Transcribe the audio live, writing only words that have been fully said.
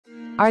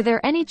Are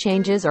there any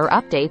changes or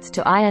updates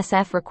to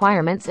ISF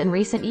requirements in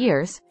recent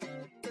years?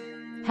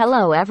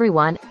 Hello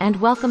everyone, and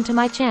welcome to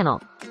my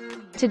channel.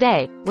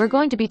 Today, we're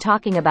going to be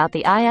talking about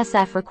the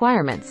ISF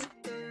requirements.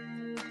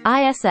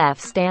 ISF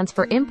stands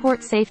for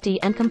Import Safety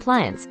and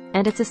Compliance,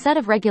 and it's a set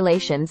of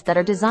regulations that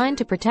are designed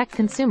to protect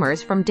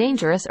consumers from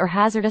dangerous or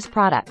hazardous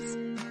products.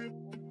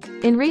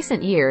 In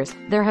recent years,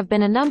 there have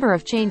been a number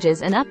of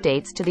changes and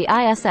updates to the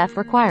ISF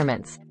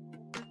requirements.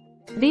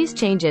 These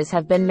changes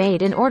have been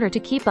made in order to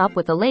keep up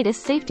with the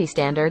latest safety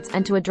standards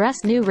and to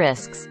address new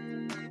risks.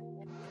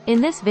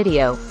 In this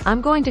video, I'm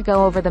going to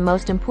go over the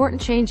most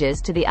important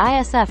changes to the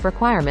ISF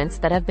requirements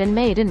that have been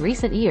made in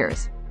recent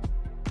years.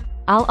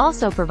 I'll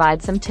also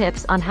provide some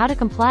tips on how to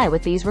comply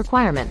with these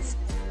requirements.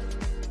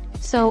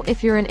 So,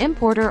 if you're an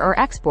importer or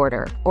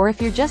exporter, or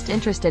if you're just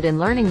interested in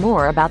learning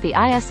more about the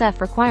ISF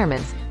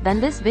requirements,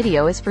 then this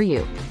video is for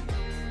you.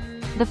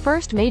 The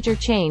first major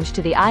change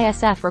to the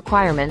ISF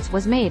requirements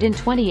was made in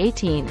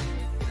 2018.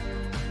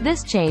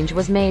 This change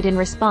was made in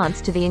response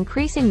to the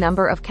increasing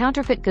number of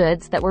counterfeit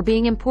goods that were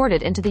being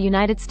imported into the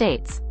United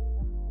States.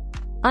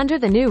 Under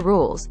the new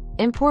rules,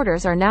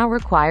 importers are now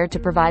required to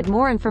provide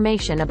more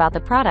information about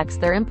the products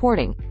they're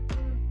importing.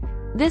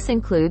 This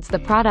includes the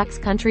product's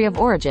country of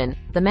origin,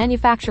 the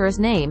manufacturer's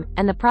name,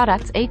 and the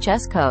product's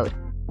HS code.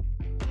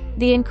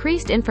 The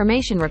increased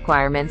information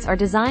requirements are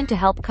designed to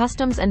help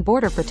Customs and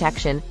Border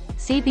Protection,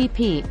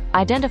 CBP,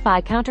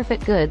 identify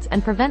counterfeit goods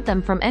and prevent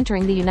them from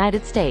entering the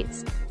United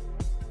States.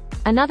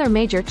 Another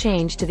major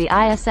change to the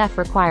ISF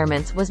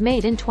requirements was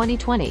made in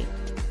 2020.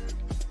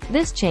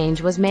 This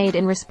change was made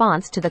in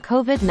response to the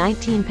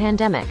COVID-19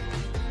 pandemic.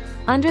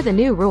 Under the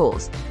new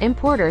rules,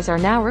 importers are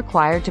now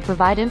required to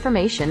provide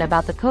information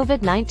about the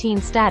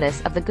COVID-19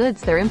 status of the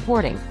goods they're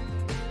importing.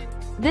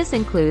 This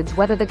includes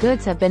whether the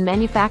goods have been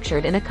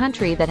manufactured in a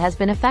country that has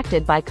been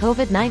affected by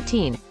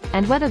COVID-19,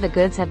 and whether the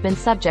goods have been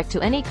subject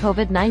to any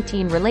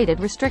COVID-19 related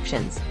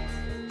restrictions.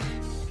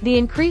 The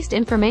increased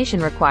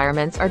information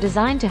requirements are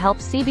designed to help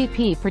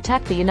CBP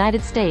protect the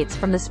United States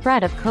from the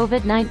spread of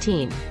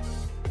COVID-19.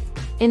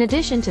 In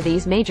addition to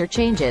these major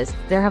changes,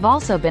 there have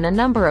also been a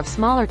number of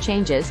smaller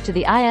changes to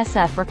the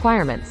ISF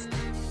requirements.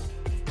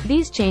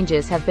 These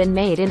changes have been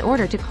made in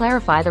order to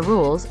clarify the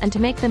rules and to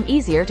make them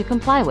easier to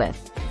comply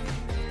with.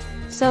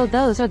 So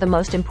those are the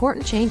most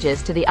important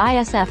changes to the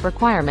ISF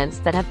requirements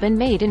that have been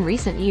made in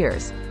recent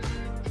years.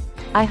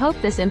 I hope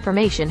this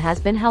information has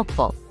been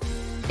helpful.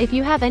 If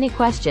you have any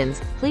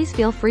questions, please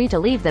feel free to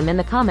leave them in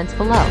the comments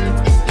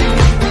below.